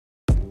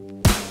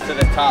to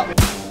the top.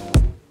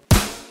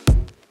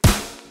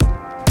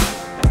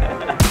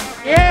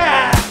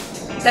 Yeah!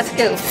 Let's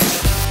go.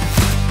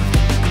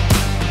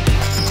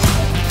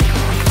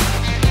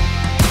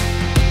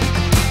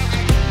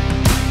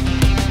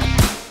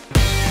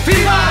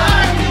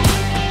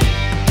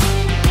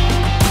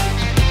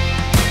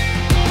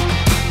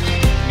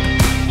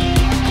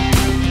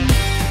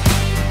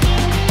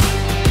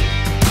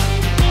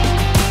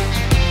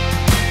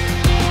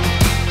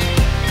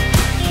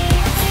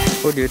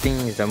 Who do you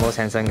think is the most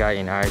handsome guy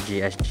in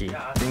RG SG?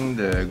 I think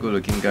the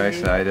good-looking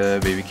guys are either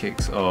Baby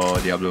Cakes or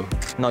Diablo.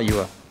 Not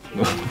you.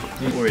 No,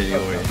 already.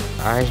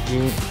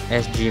 RG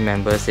SG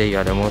members say you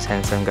are the most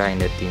handsome guy in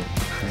the team.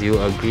 Do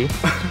you agree?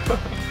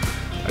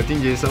 I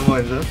think Jason more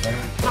handsome.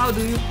 How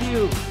do you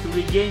feel to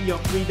regain your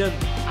freedom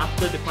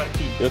after the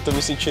quarantine? Eu tô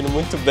me sentindo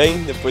muito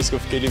bem depois que eu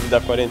fiquei livre da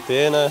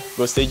quarentena.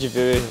 Gostei de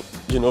ver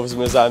de novo os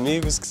meus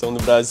amigos que são do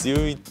Brasil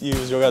e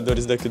os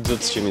jogadores daqui dos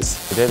outros times.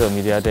 Today the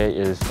media day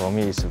is for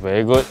me is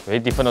very good. Very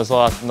different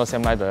also, not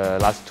same like the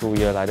last 2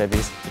 years like that.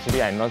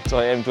 Actually I'm not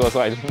join M2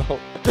 so I don't know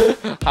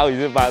how is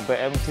it, but the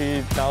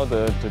M3 now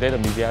today the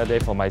media day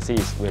for my city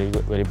is very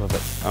good, very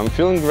perfect. I'm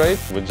feeling great.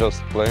 We're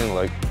just playing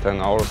like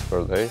 10 hours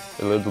per day.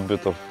 A little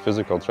bit of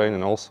physical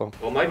training also.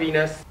 For my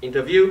Venus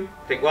interview,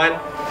 take one.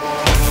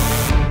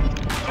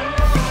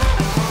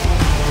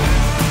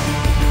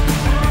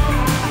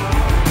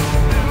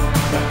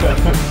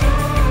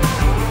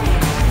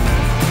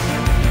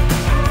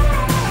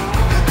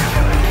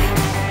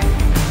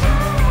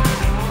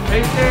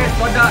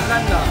 صدى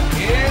لنا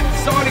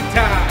It's Sonic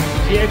Time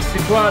GX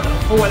سكواد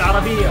القوة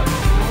العربية.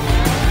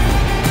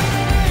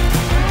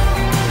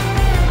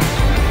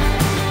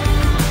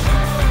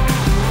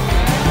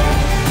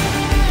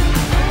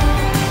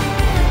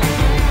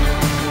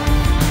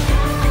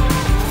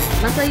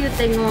 Masa you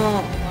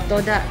tengok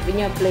Todak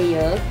punya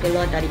player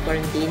keluar dari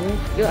quarantine,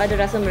 you ada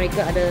rasa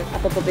mereka ada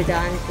apa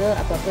perbezaan ke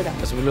apa-apa tak?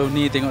 Sebelum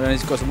ni tengok dalam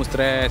squad semua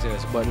stres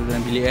sebab dulu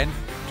dalam bilik kan.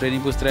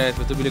 Training pun stres,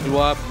 lepas tu bila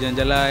keluar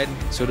jalan-jalan,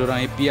 so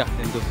diorang happy lah.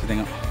 Dan tu kita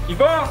tengok.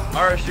 Ivo!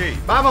 RSG.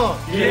 Vamos!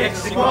 GX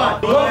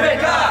Squad!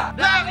 Omega!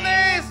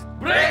 Blacklist!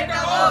 Break the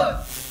rules!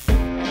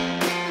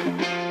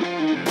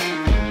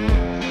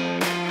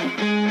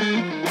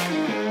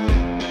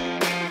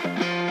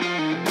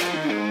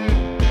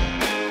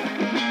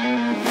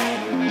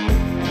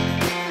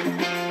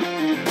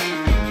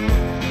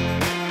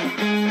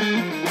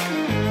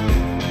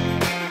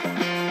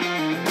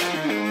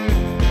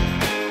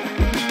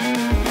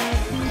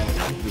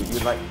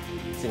 Like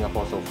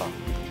Singapore so far?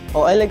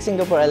 Oh, I like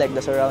Singapore. I like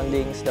the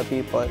surroundings, the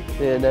people.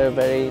 They're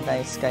very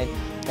nice, kind,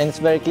 and it's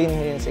very clean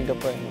here in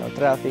Singapore. You know,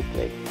 traffic,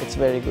 like it's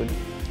very good.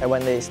 I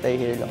want to stay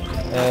here long.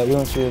 We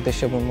went to the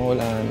shopping mall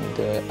and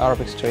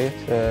Arabic Street.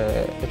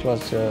 It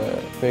was a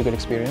very good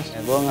experience.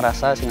 Gue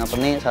ngerasa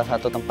Singapura ini salah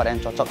satu tempat yang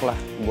cocok lah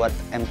buat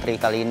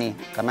M3 kali ini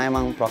karena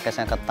emang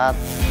prokesnya ketat.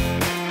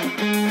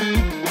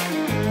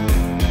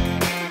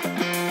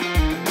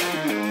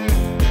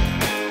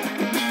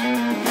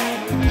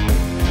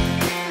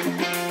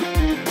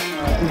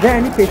 Is there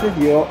any places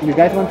you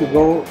guys want to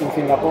go in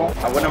Singapore?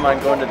 I wouldn't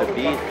mind going to the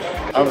beach.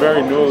 I'm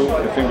very new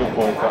to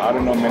Singapore, so I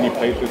don't know many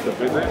places to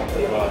visit,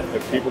 but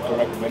if people can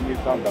recommend me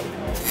some, that would be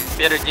nice.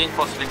 Первый день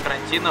после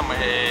карантина мы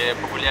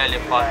погуляли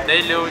по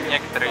отелю,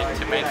 некоторые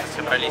тиммейты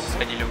собрались,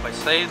 сходили в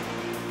бассейн.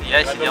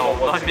 Я сидел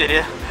в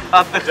номере,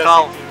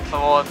 отдыхал.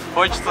 Вот.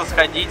 Хочется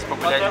сходить,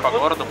 погулять по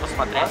городу,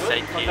 посмотреть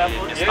всякие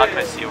места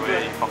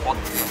красивые,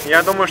 пофоткаться.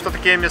 Я думаю, что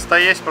такие места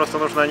есть, просто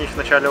нужно о них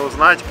вначале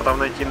узнать, потом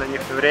найти на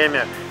них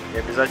время и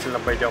обязательно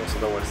пойдем с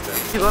удовольствием.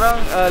 Kita orang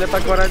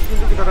lepas kuarantin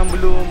tu kita orang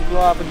belum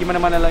keluar pergi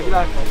mana-mana lagi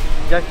lah.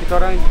 Just kita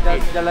orang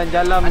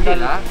jalan-jalan.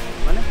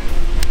 Mana?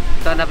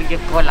 Kita nak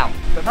pergi kolam.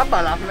 Tak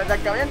sabarlah aku nak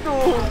cakap macam tu.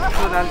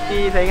 So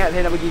nanti saya ingat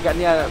saya nak pergi kat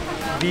ni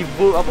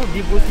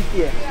Vivo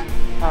City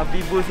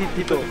Vivo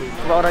City tu.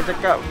 Sebab orang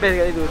cakap best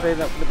kat situ. Saya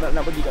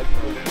nak pergi kat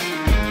situ.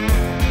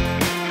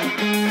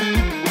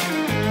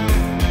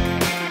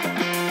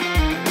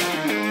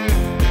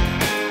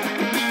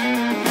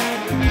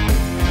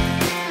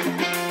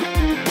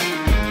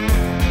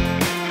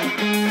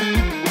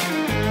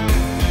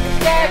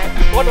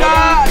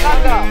 Kodak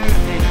Langga.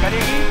 Sekali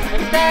lagi.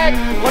 Hashtag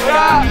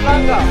Kodak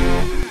Langga.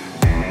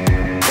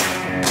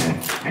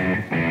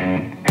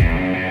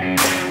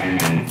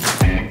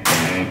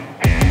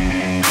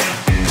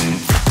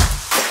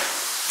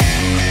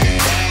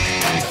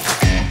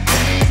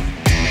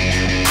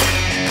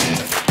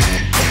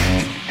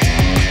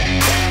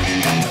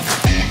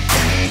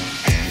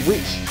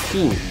 Which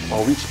team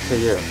or which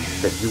player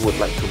that you would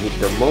like to meet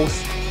the most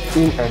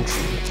in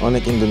entry?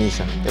 Onyx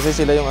Indonesia. Kasi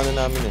sila yung ano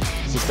namin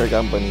sister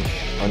company,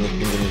 Onyx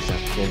Indonesia,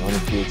 then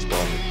Onyx PH po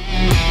kami.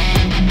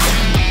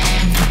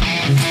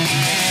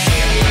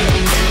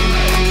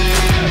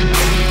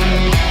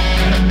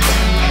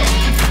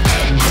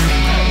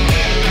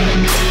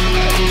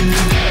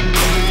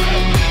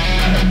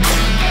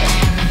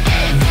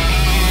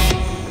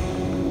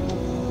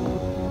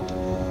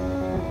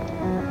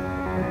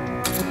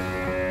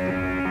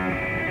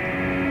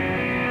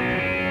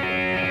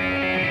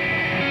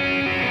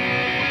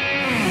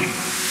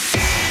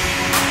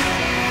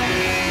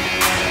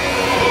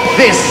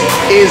 This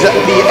is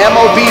the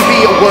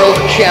MLBB World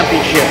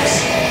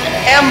Championships.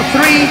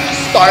 M3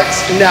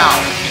 starts now.